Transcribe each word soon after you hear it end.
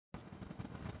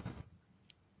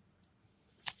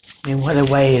I mean, what a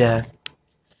way to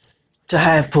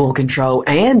have full control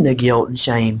and the guilt and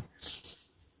shame.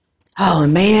 Oh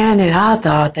man, and I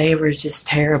thought they were just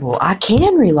terrible. I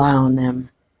can rely on them.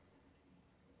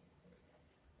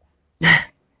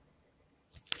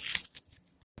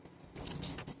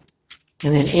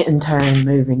 And then in turn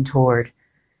moving toward,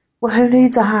 well, who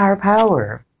needs a higher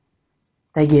power?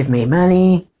 They give me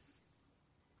money.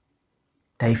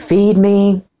 They feed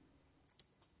me.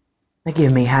 They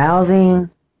give me housing.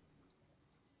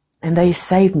 And they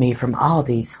save me from all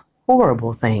these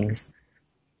horrible things.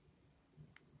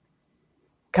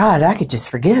 God, I could just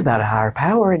forget about a higher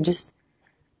power and just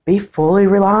be fully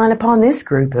relying upon this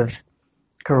group of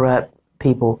corrupt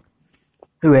people,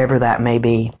 whoever that may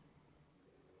be.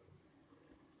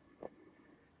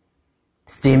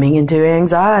 Stemming into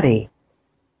anxiety.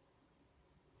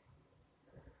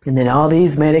 And then all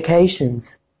these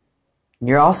medications. And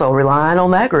you're also relying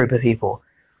on that group of people.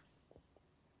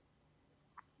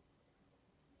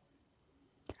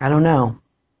 I don't know.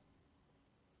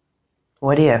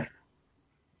 What if?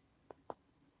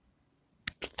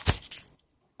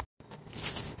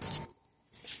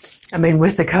 I mean,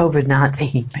 with the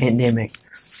COVID-19 pandemic,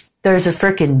 there's a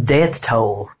freaking death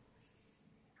toll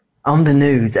on the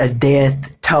news, a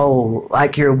death toll.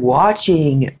 Like you're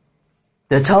watching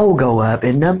the toll go up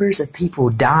and numbers of people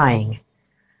dying,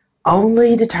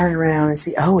 only to turn around and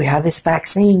see, oh, we have this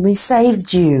vaccine, we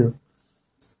saved you.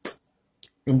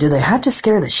 And do they have to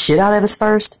scare the shit out of us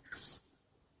first?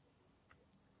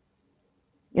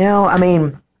 You know, I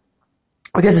mean,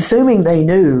 because assuming they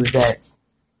knew that,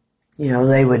 you know,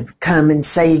 they would come and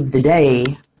save the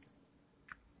day,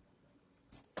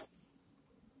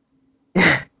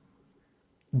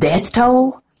 death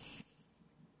toll?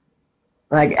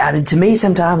 Like, I mean, to me,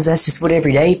 sometimes that's just what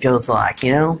every day feels like,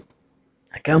 you know?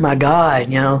 Like, oh my God,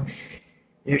 you know,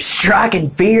 they're striking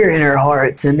fear in our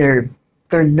hearts, and they're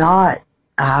not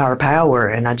a higher power.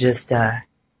 And I just, you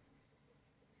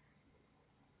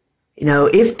know,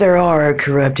 if there are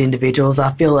corrupt individuals,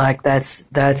 I feel like that's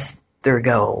their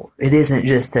goal. It isn't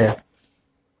just to,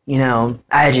 you know,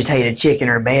 agitate a chick in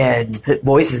her bed and put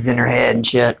voices in her head and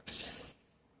shit.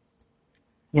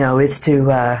 You know, it's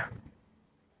to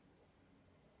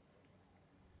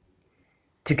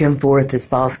come forth as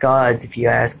false gods, if you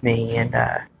ask me, and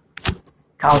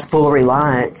cause full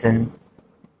reliance, and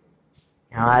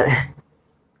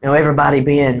everybody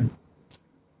being,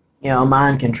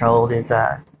 mind controlled is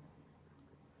I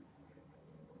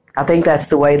think that's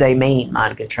the way they mean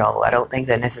mind control. I don't think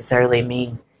they necessarily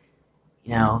mean,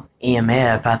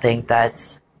 EMF. I think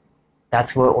that's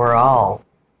what we're all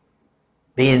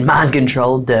being mind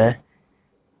controlled to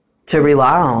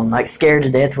rely on. Like, scared to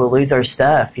death we'll lose our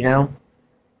stuff,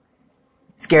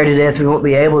 Scared to death we won't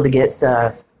be able to get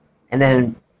stuff. And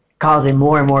then causing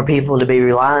more and more people to be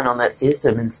relying on that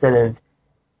system instead of,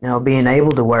 being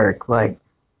able to work. Like,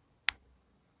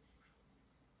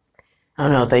 I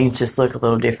don't know, things just look a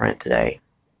little different today.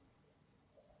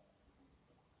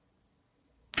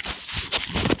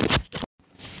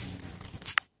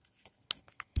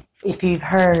 If you've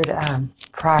heard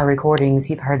prior recordings,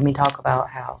 you've heard me talk about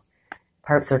how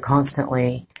perps are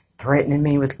constantly threatening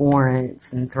me with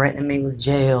warrants and threatening me with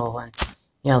jail. And,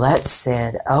 that's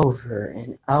said over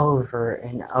and over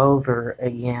and over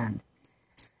again.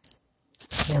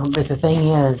 But the thing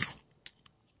is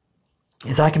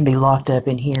I can be locked up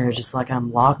in here just like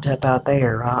I'm locked up out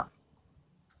there, right?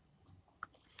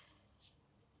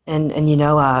 And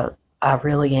I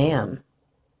really am.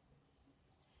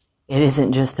 It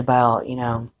isn't just about,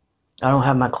 I don't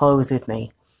have my clothes with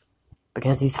me.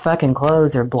 Because these fucking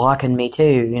clothes are blocking me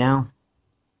too,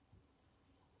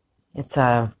 It's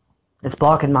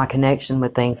blocking my connection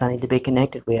with things I need to be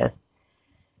connected with.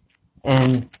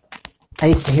 And I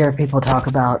used to hear people talk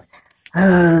about,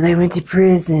 oh, they went to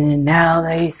prison and now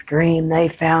they scream they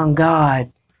found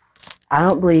God. I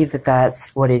don't believe that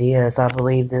that's what it is. I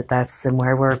believe that that's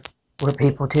somewhere where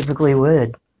people typically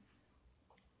would.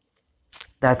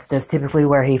 That's typically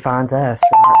where he finds us.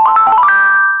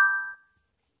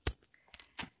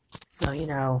 So,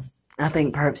 I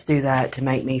think perps do that to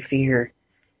make me fear.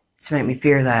 To make me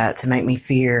fear that. To make me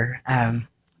fear,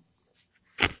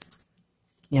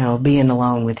 being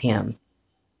alone with him.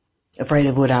 Afraid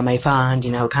of what I may find,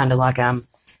 kind of like I'm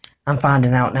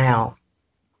finding out now.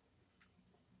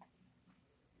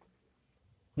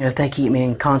 If they keep me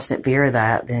in constant fear of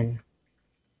that, then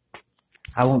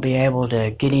I won't be able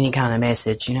to get any kind of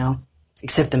message,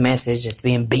 except the message that's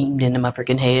being beamed into my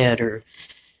freaking head or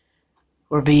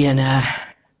being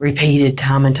repeated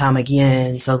time and time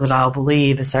again so that I'll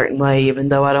believe a certain way even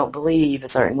though I don't believe a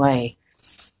certain way.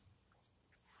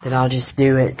 That I'll just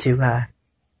do it to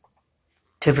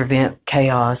to prevent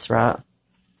chaos, right?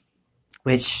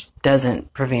 Which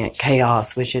doesn't prevent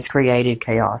chaos, which has created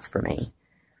chaos for me.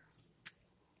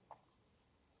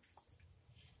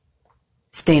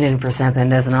 Standing for something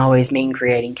doesn't always mean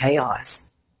creating chaos.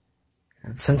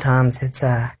 Sometimes it's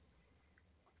to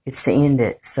end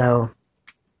it. So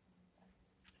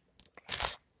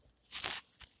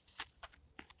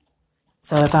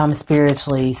if I'm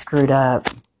spiritually screwed up,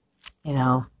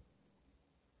 and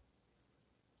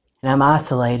I'm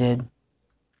isolated,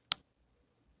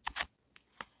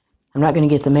 I'm not going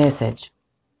to get the message.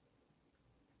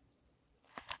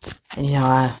 And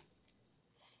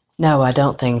I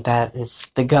don't think that is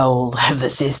the goal of the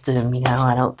system.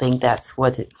 I don't think that's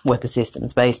what the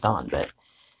system's based on, but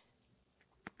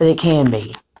it can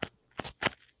be,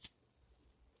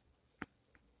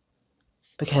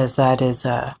 because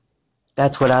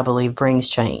that's what I believe brings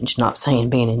change. Not saying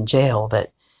being in jail,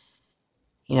 but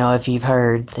if you've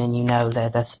heard, then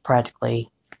that that's practically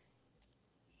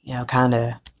kind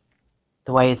of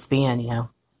the way it's been.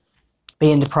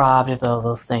 Being deprived of all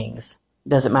those things. It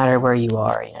doesn't matter where you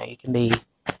are. You can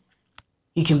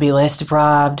be less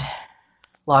deprived,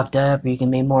 locked up. You can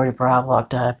be more deprived,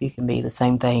 locked up. You can be the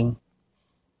same thing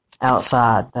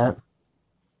outside. But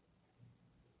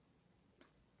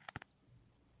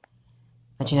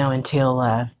until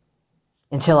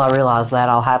I realize that,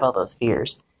 I'll have all those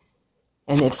fears.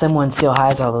 And if someone still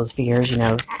has all those fears,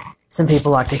 some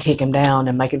people like to kick them down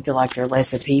and make them feel like they're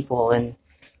lesser people, and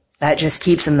that just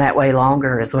keeps them that way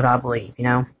longer, is what I believe.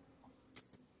 It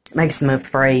makes them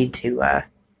afraid to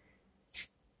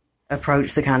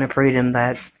approach the kind of freedom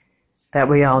that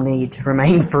we all need to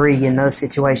remain free in those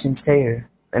situations too.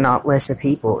 They're not lesser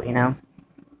people,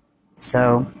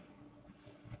 So,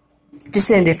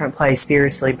 just in a different place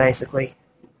spiritually, basically.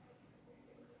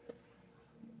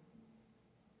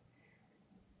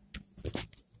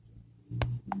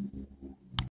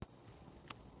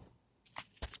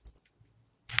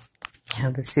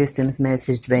 The system's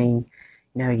message being,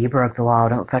 you broke the law,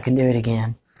 don't fucking do it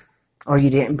again. Or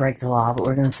you didn't break the law, but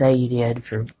we're going to say you did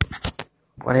for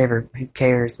whatever, who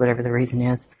cares, whatever the reason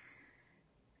is.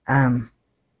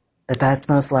 But that's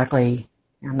most likely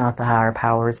not the higher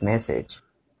power's message.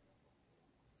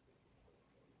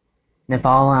 And if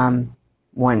all I'm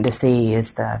wanting to see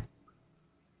is the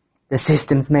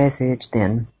system's message,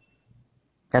 then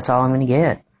that's all I'm going to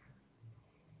get.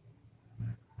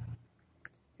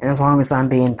 And as long as I'm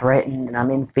being threatened and I'm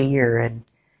in fear, and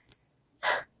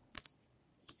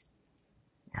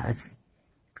it's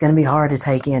going to be hard to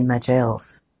take in much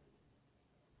else.